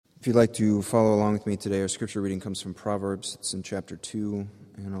If you'd like to follow along with me today, our scripture reading comes from Proverbs. It's in chapter 2,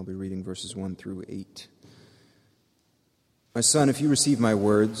 and I'll be reading verses 1 through 8. My son, if you receive my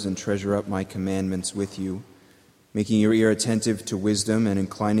words and treasure up my commandments with you, making your ear attentive to wisdom and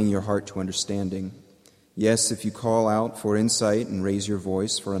inclining your heart to understanding, yes, if you call out for insight and raise your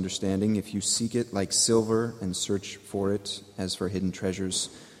voice for understanding, if you seek it like silver and search for it as for hidden treasures,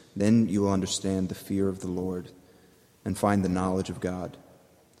 then you will understand the fear of the Lord and find the knowledge of God.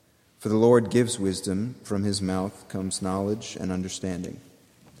 For the Lord gives wisdom, from his mouth comes knowledge and understanding.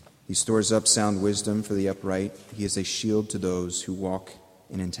 He stores up sound wisdom for the upright. He is a shield to those who walk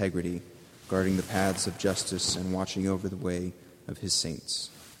in integrity, guarding the paths of justice and watching over the way of his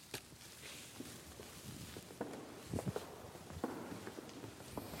saints.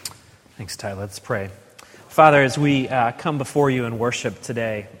 Thanks, Ty. Let's pray. Father, as we come before you in worship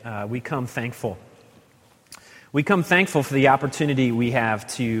today, we come thankful. We come thankful for the opportunity we have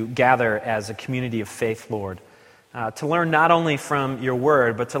to gather as a community of faith, Lord, to learn not only from your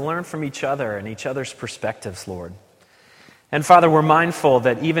word, but to learn from each other and each other's perspectives, Lord. And Father, we're mindful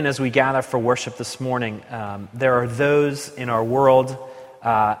that even as we gather for worship this morning, there are those in our world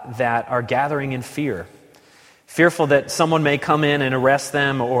that are gathering in fear, fearful that someone may come in and arrest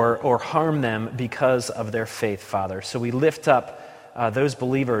them or harm them because of their faith, Father. So we lift up those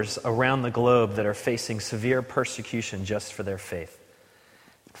believers around the globe that are facing severe persecution just for their faith.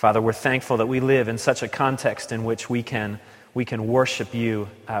 Father, we're thankful that we live in such a context in which we can worship you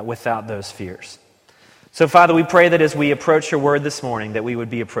without those fears. So, Father, we pray that as we approach your word this morning, that we would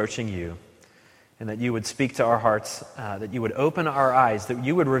be approaching you, and that you would speak to our hearts, that you would open our eyes, that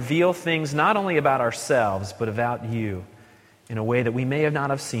you would reveal things not only about ourselves, but about you in a way that we may have not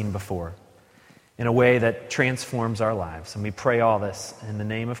have seen before, in a way that transforms our lives. And we pray all this in the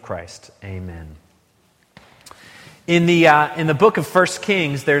name of Christ. Amen. In the book of 1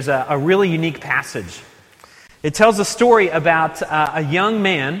 Kings, there's a really unique passage. It tells a story about a young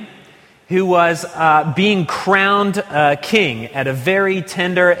man who was being crowned king at a very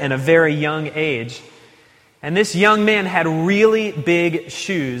tender and a very young age. And this young man had really big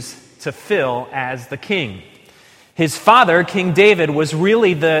shoes to fill as the king. His father, King David, was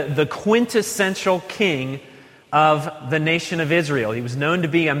really the quintessential king of the nation of Israel. He was known to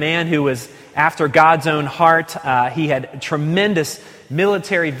be a man who was after God's own heart. He had tremendous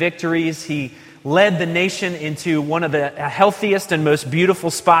military victories. He led the nation into one of the healthiest and most beautiful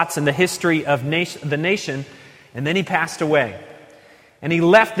spots in the history of the nation. And then he passed away. And he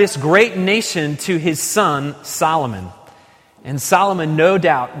left this great nation to his son, Solomon. And Solomon, no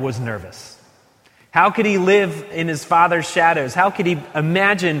doubt, was nervous. How could he live in his father's shadows? How could he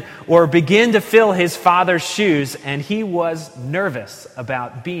imagine or begin to fill his father's shoes? And he was nervous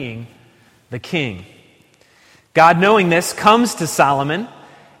about being the king. God, knowing this, comes to Solomon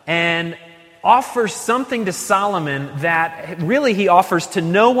and offers something to Solomon that really he offers to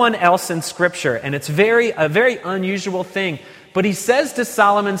no one else in Scripture. And it's a very unusual thing. But he says to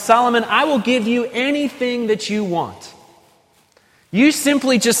Solomon, Solomon, I will give you anything that you want. You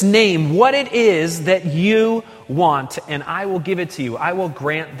simply just name what it is that you want, and I will give it to you. I will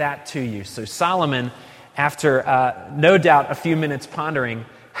grant that to you. So Solomon, after no doubt a few minutes pondering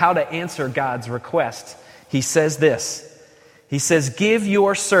how to answer God's request, he says this. He says, give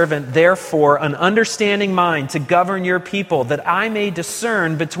your servant, therefore, an understanding mind to govern your people, that I may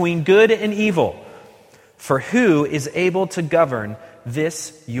discern between good and evil. For who is able to govern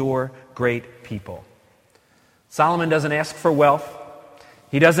this your great people? Solomon doesn't ask for wealth.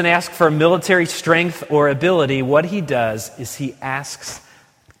 He doesn't ask for military strength or ability. What he does is he asks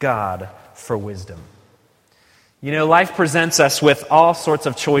God for wisdom. You know, life presents us with all sorts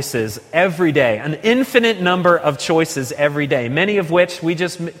of choices every day, an infinite number of choices every day, many of which we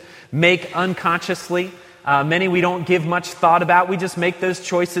just make unconsciously, many we don't give much thought about. We just make those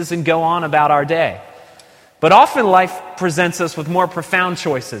choices and go on about our day. But often life presents us with more profound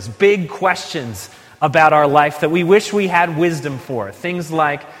choices, big questions about our life that we wish we had wisdom for. Things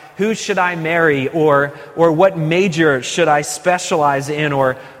like, who should I marry? Or what major should I specialize in?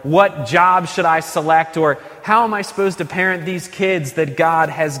 Or what job should I select? Or how am I supposed to parent these kids that God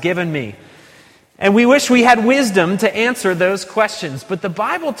has given me? And we wish we had wisdom to answer those questions. But the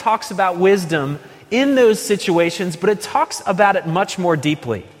Bible talks about wisdom in those situations, but it talks about it much more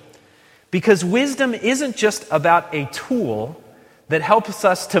deeply. Because wisdom isn't just about a tool that helps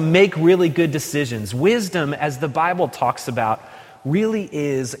us to make really good decisions. Wisdom, as the Bible talks about, really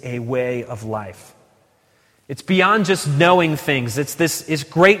is a way of life. It's beyond just knowing things. It's this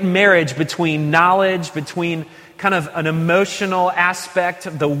great marriage between knowledge, between kind of an emotional aspect,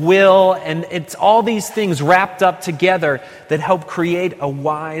 the will, and it's all these things wrapped up together that help create a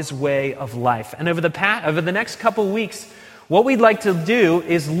wise way of life. And over the next couple weeks, what we'd like to do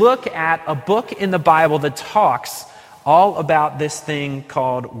is look at a book in the Bible that talks all about this thing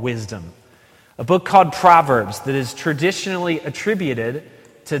called wisdom. A book called Proverbs that is traditionally attributed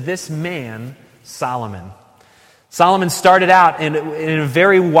to this man, Solomon. Solomon started out in a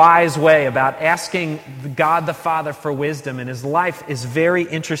very wise way about asking God the Father for wisdom, and his life is very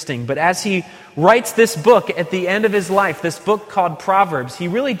interesting. But as he writes this book at the end of his life, this book called Proverbs, he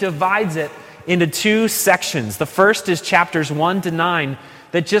really divides it into two sections. The first is chapters 1 to 9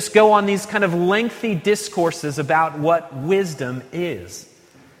 that just go on these kind of lengthy discourses about what wisdom is.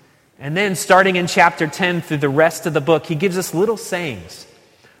 And then starting in chapter 10 through the rest of the book, he gives us little sayings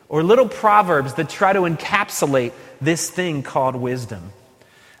or little proverbs that try to encapsulate this thing called wisdom.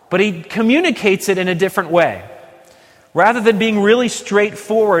 But he communicates it in a different way. Rather than being really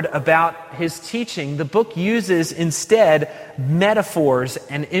straightforward about his teaching, the book uses instead metaphors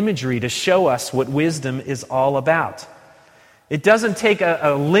and imagery to show us what wisdom is all about. It doesn't take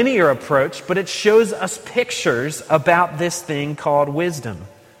a linear approach, but it shows us pictures about this thing called wisdom.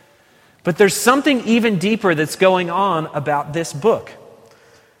 But there's something even deeper that's going on about this book.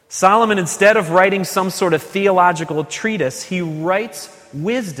 Solomon, instead of writing some sort of theological treatise, he writes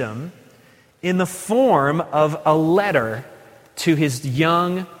wisdom in the form of a letter to his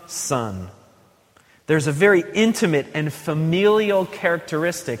young son. There's a very intimate and familial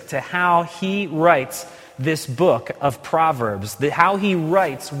characteristic to how he writes this book of Proverbs, how he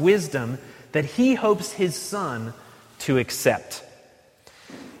writes wisdom that he hopes his son to accept.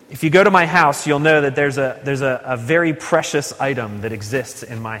 If you go to my house, you'll know that there's a very precious item that exists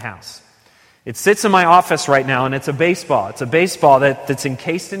in my house. It sits in my office right now, and it's a baseball. It's a baseball that's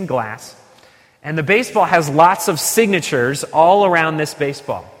encased in glass, and the baseball has lots of signatures all around this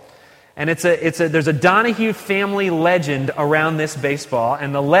baseball. And there's a Donahue family legend around this baseball,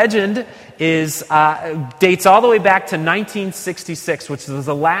 and the legend dates all the way back to 1966, which was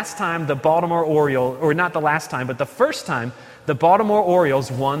the last time the Baltimore Orioles, or not the last time, but the first time the Baltimore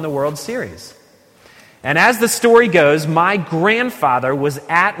Orioles won the World Series. And as the story goes, my grandfather was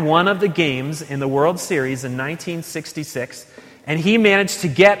at one of the games in the World Series in 1966, and he managed to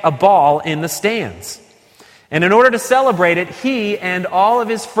get a ball in the stands. And in order to celebrate it, he and all of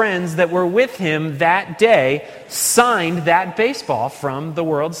his friends that were with him that day signed that baseball from the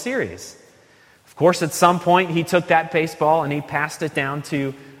World Series. Of course, at some point, he took that baseball and he passed it down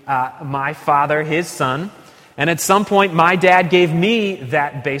to my father, his son. And at some point, my dad gave me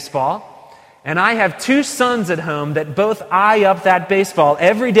that baseball. And I have two sons at home that both eye up that baseball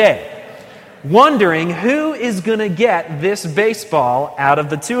every day, wondering who is going to get this baseball out of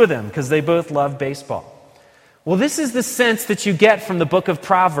the two of them, because they both love baseball. Well, this is the sense that you get from the book of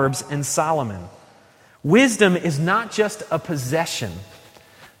Proverbs and Solomon. Wisdom is not just a possession,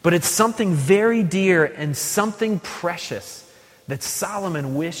 but it's something very dear and something precious that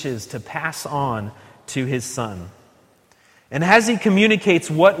Solomon wishes to pass on to his son. And as he communicates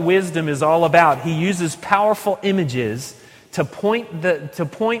what wisdom is all about, he uses powerful images to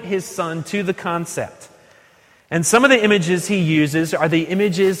point his son to the concept. And some of the images he uses are the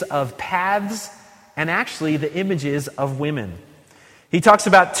images of paths and actually the images of women. He talks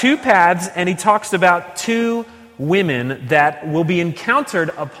about two paths and he talks about two women that will be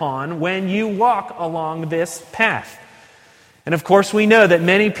encountered upon when you walk along this path. And of course, we know that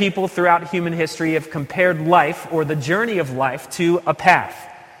many people throughout human history have compared life or the journey of life to a path.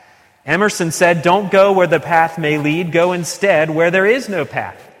 Emerson said, "Don't go where the path may lead, go instead where there is no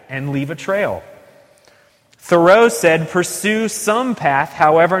path and leave a trail." Thoreau said, "Pursue some path,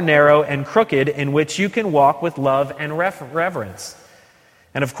 however narrow and crooked, in which you can walk with love and reverence."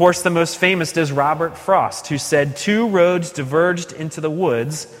 And of course, the most famous is Robert Frost, who said, "Two roads diverged into the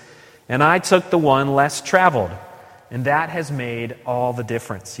woods, and I took the one less traveled. And that has made all the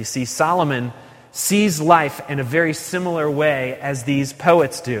difference." You see, Solomon sees life in a very similar way as these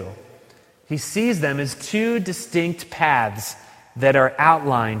poets do. He sees them as two distinct paths that are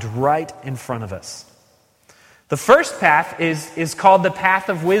outlined right in front of us. The first path is called the path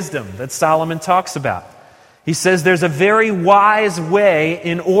of wisdom that Solomon talks about. He says there's a very wise way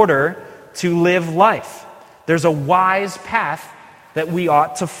in order to live life. There's a wise path that we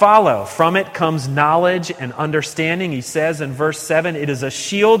ought to follow. From it comes knowledge and understanding. He says in verse 7, "It is a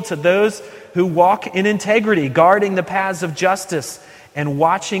shield to those who walk in integrity, guarding the paths of justice and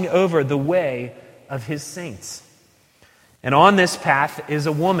watching over the way of his saints." And on this path is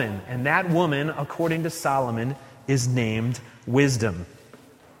a woman, and that woman, according to Solomon, is named Wisdom.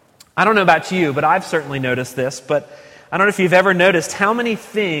 I don't know about you, but I've certainly noticed this, but I don't know if you've ever noticed how many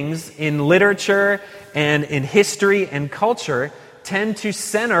things in literature and in history and culture tend to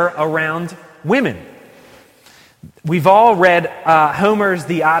center around women. We've all read Homer's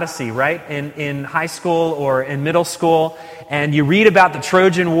The Odyssey, right? In high school or in middle school. And you read about the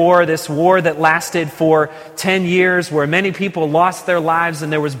Trojan War, this war that lasted for 10 years where many people lost their lives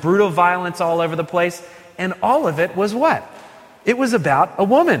and there was brutal violence all over the place. And all of it was what? It was about a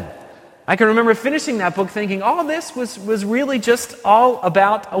woman. I can remember finishing that book thinking, all this was really just all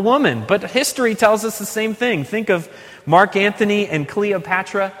about a woman. But history tells us the same thing. Think of Mark Antony and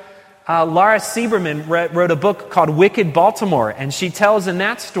Cleopatra. Laura Sieberman wrote a book called Wicked Baltimore, and she tells in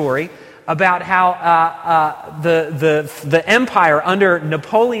that story about how the empire under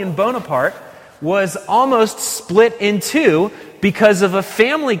Napoleon Bonaparte was almost split in two because of a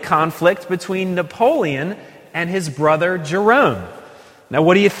family conflict between Napoleon and his brother Jerome. Now,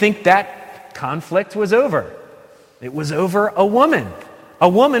 what do you think that conflict was over? It was over a woman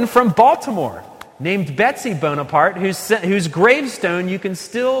from Baltimore named Betsy Bonaparte, whose gravestone you can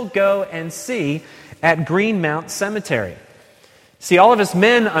still go and see at Greenmount Cemetery. See, all of us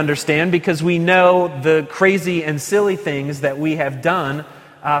men understand because we know the crazy and silly things that we have done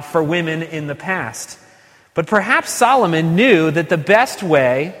for women in the past. But perhaps Solomon knew that the best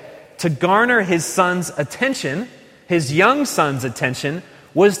way to garner his son's attention, his young son's attention,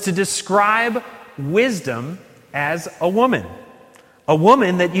 was to describe wisdom as a woman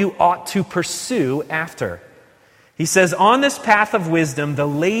that you ought to pursue after. He says, on this path of wisdom, the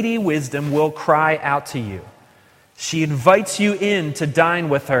Lady Wisdom will cry out to you. She invites you in to dine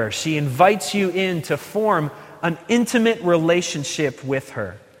with her. She invites you in to form an intimate relationship with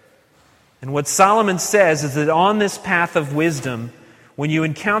her. And what Solomon says is that on this path of wisdom, when you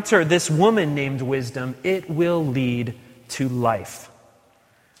encounter this woman named Wisdom, it will lead to life.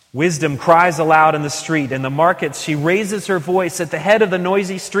 Wisdom cries aloud in the street. In the markets, she raises her voice. At the head of the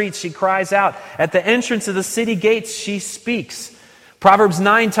noisy streets, she cries out. At the entrance of the city gates, she speaks. Proverbs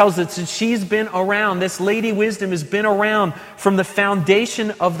 9 tells us that she's been around. This Lady Wisdom has been around from the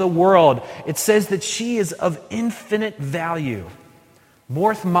foundation of the world. It says that she is of infinite value,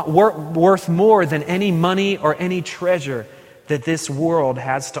 worth more than any money or any treasure that this world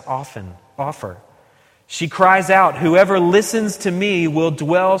has to offer. She cries out, whoever listens to me will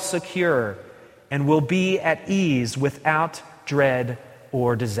dwell secure and will be at ease without dread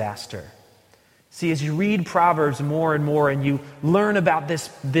or disaster. See, as you read Proverbs more and more and you learn about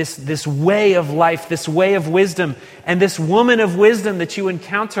this way of life, this way of wisdom, and this woman of wisdom that you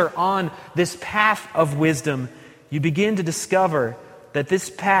encounter on this path of wisdom, you begin to discover that this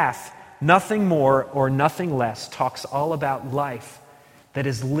path, nothing more or nothing less, talks all about life that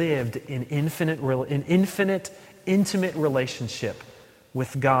is lived in infinite, intimate relationship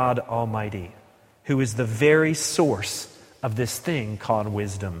with God Almighty, who is the very source of this thing called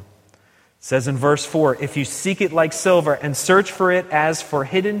wisdom. It says in verse 4, if you seek it like silver and search for it as for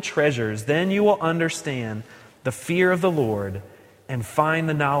hidden treasures, then you will understand the fear of the Lord and find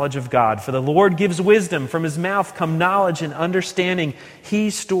the knowledge of God. For the Lord gives wisdom. From his mouth come knowledge and understanding. He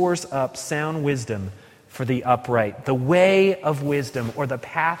stores up sound wisdom for the upright. The way of wisdom, or the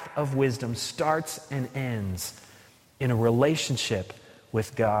path of wisdom, starts and ends in a relationship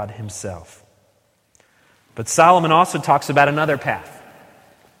with God himself. But Solomon also talks about another path.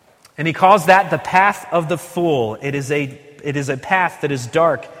 And he calls that the path of the fool. It is a path that is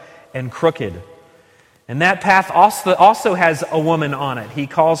dark and crooked. And that path also has a woman on it. He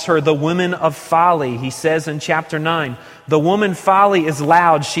calls her the woman of folly. He says in chapter 9, the woman folly is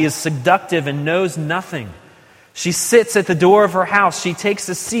loud, she is seductive and knows nothing. She sits at the door of her house. She takes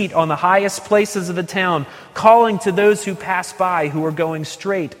a seat on the highest places of the town, calling to those who pass by who are going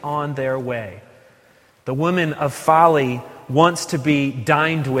straight on their way. The woman of folly wants to be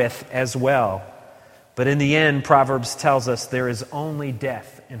dined with as well. But in the end, Proverbs tells us there is only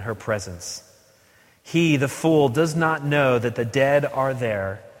death in her presence. He, the fool, does not know that the dead are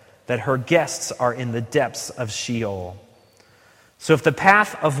there, that her guests are in the depths of Sheol. So if the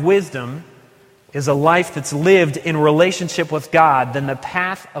path of wisdom is a life that's lived in relationship with God, then the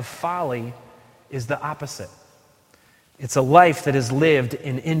path of folly is the opposite. It's a life that is lived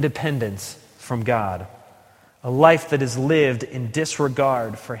in independence from God, a life that is lived in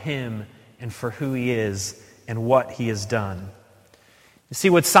disregard for him and for who he is and what he has done. You see,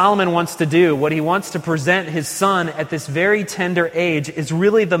 what Solomon wants to do, what he wants to present his son at this very tender age, is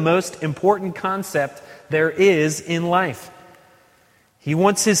really the most important concept there is in life. He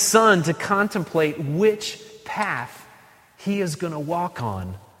wants his son to contemplate which path he is going to walk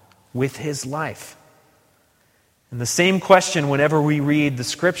on with his life. And the same question, whenever we read the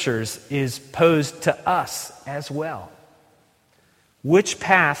Scriptures, is posed to us as well. Which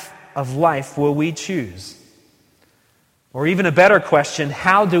path of life will we choose? Or even a better question,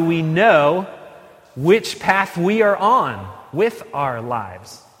 how do we know which path we are on with our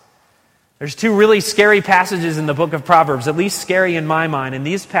lives? There's two really scary passages in the book of Proverbs, at least scary in my mind, and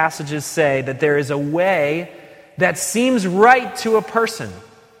these passages say that there is a way that seems right to a person,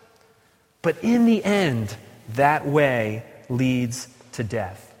 but in the end, that way leads to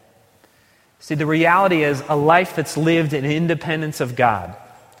death. See, the reality is a life that's lived in independence of God,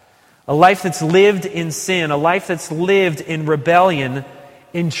 a life that's lived in sin, a life that's lived in rebellion,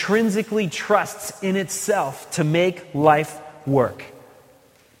 intrinsically trusts in itself to make life work.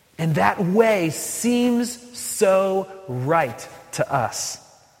 And that way seems so right to us.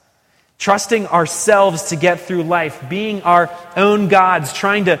 Trusting ourselves to get through life, being our own gods,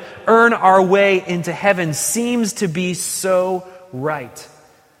 trying to earn our way into heaven seems to be so right.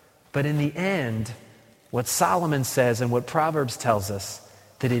 But in the end, what Solomon says and what Proverbs tells us,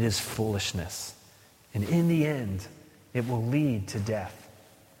 that it is foolishness. And in the end, it will lead to death.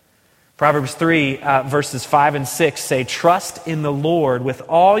 Proverbs 3, verses 5 and 6 say, "Trust in the Lord with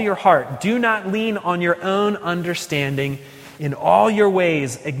all your heart. Do not lean on your own understanding. In all your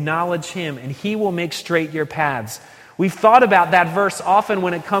ways, acknowledge him, and he will make straight your paths." We've thought about that verse often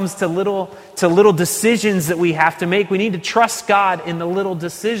when it comes to little decisions that we have to make. We need to trust God in the little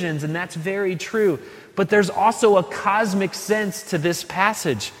decisions, and that's very true. But there's also a cosmic sense to this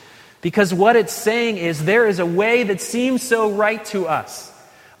passage, because what it's saying is there is a way that seems so right to us,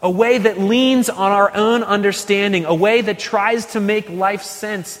 a way that leans on our own understanding, a way that tries to make life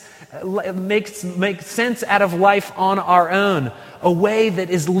sense, make sense out of life on our own, a way that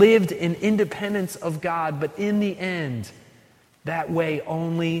is lived in independence of God, but in the end, that way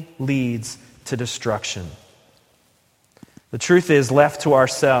only leads to destruction. The truth is, left to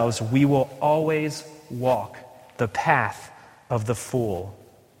ourselves, we will always walk the path of the fool.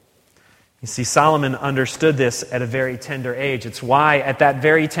 You see, Solomon understood this at a very tender age. It's why at that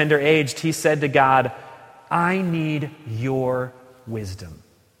very tender age he said to God, "I need your wisdom."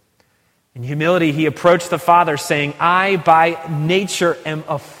 In humility, he approached the Father saying, "I by nature am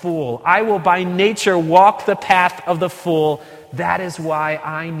a fool. I will by nature walk the path of the fool. That is why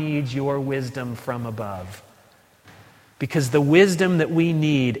I need your wisdom from above." Because the wisdom that we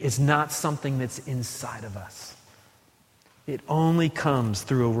need is not something that's inside of us. It only comes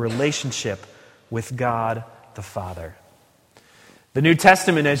through a relationship with God the Father. The New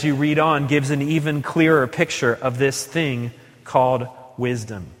Testament, as you read on, gives an even clearer picture of this thing called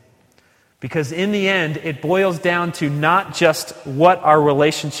wisdom. Because in the end, it boils down to not just what our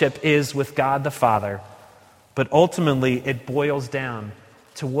relationship is with God the Father, but ultimately it boils down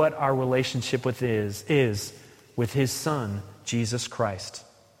to what our relationship is with his Son, Jesus Christ.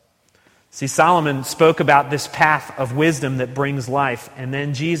 See, Solomon spoke about this path of wisdom that brings life, and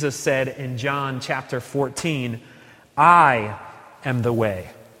then Jesus said in John chapter 14, "I am the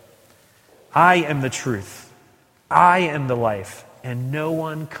way, I am the truth, I am the life, and no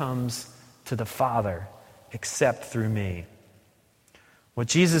one comes to the Father except through me." What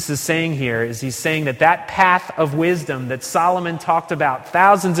Jesus is saying here is he's saying that that path of wisdom that Solomon talked about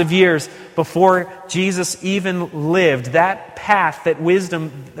thousands of years before Jesus even lived, that path, that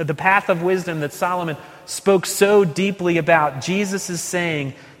wisdom, the path of wisdom that Solomon spoke so deeply about, Jesus is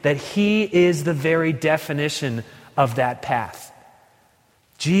saying that he is the very definition of that path.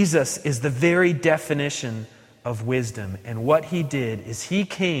 Jesus is the very definition of wisdom, and what he did is he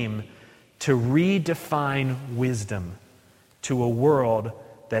came to redefine wisdom to a world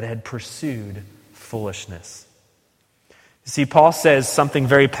that had pursued foolishness. You see, Paul says something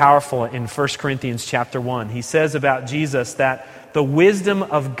very powerful in 1 Corinthians chapter 1. He says about Jesus that the wisdom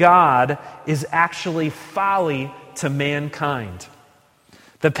of God is actually folly to mankind.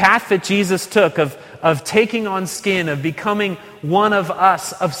 The path that Jesus took of taking on skin, of becoming one of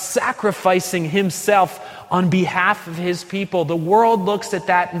us, of sacrificing himself on behalf of his people, the world looks at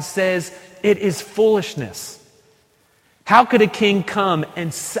that and says, it is foolishness. How could a king come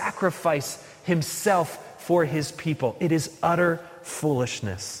and sacrifice himself for his people? It is utter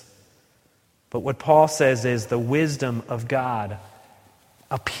foolishness. But what Paul says is the wisdom of God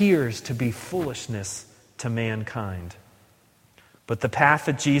appears to be foolishness to mankind. But the path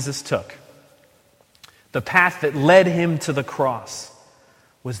that Jesus took, the path that led him to the cross,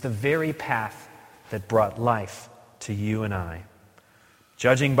 was the very path that brought life to you and I.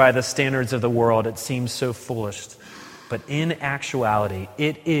 Judging by the standards of the world, it seems so foolish. But in actuality,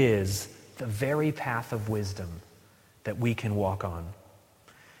 it is the very path of wisdom that we can walk on.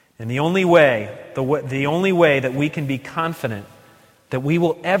 And the only way that we can be confident that we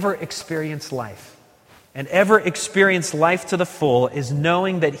will ever experience life and ever experience life to the full is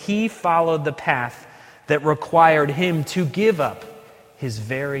knowing that He followed the path that required Him to give up His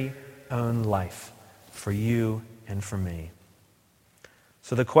very own life for you and for me.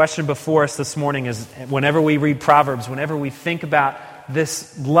 So the question before us this morning is, whenever we read Proverbs, whenever we think about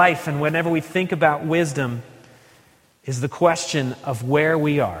this life and whenever we think about wisdom, is the question of where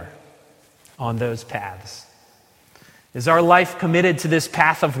we are on those paths. Is our life committed to this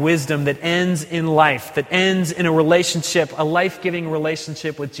path of wisdom that ends in life, that ends in a relationship, a life-giving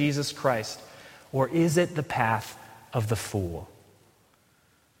relationship with Jesus Christ? Or is it the path of the fool?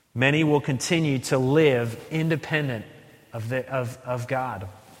 Many will continue to live independent of God.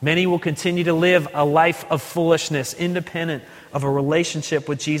 Many will continue to live a life of foolishness, independent of a relationship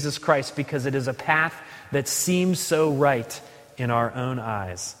with Jesus Christ, because it is a path that seems so right in our own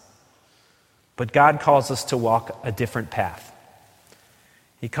eyes. But God calls us to walk a different path.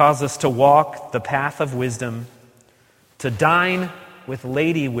 He calls us to walk the path of wisdom, to dine with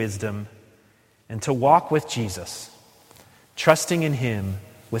Lady Wisdom, and to walk with Jesus, trusting in Him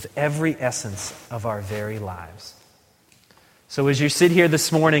with every essence of our very lives. So as you sit here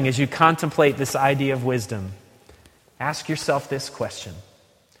this morning, as you contemplate this idea of wisdom, ask yourself this question: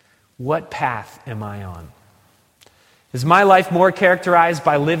 what path am I on? Is my life more characterized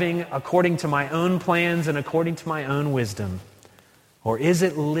by living according to my own plans and according to my own wisdom? Or is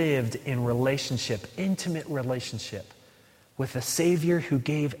it lived in relationship, intimate relationship, with a Savior who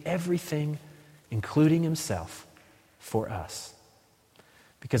gave everything, including Himself, for us?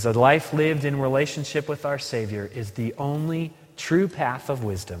 Because a life lived in relationship with our Savior is the only true path of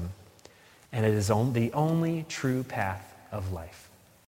wisdom, and it is the only true path of life.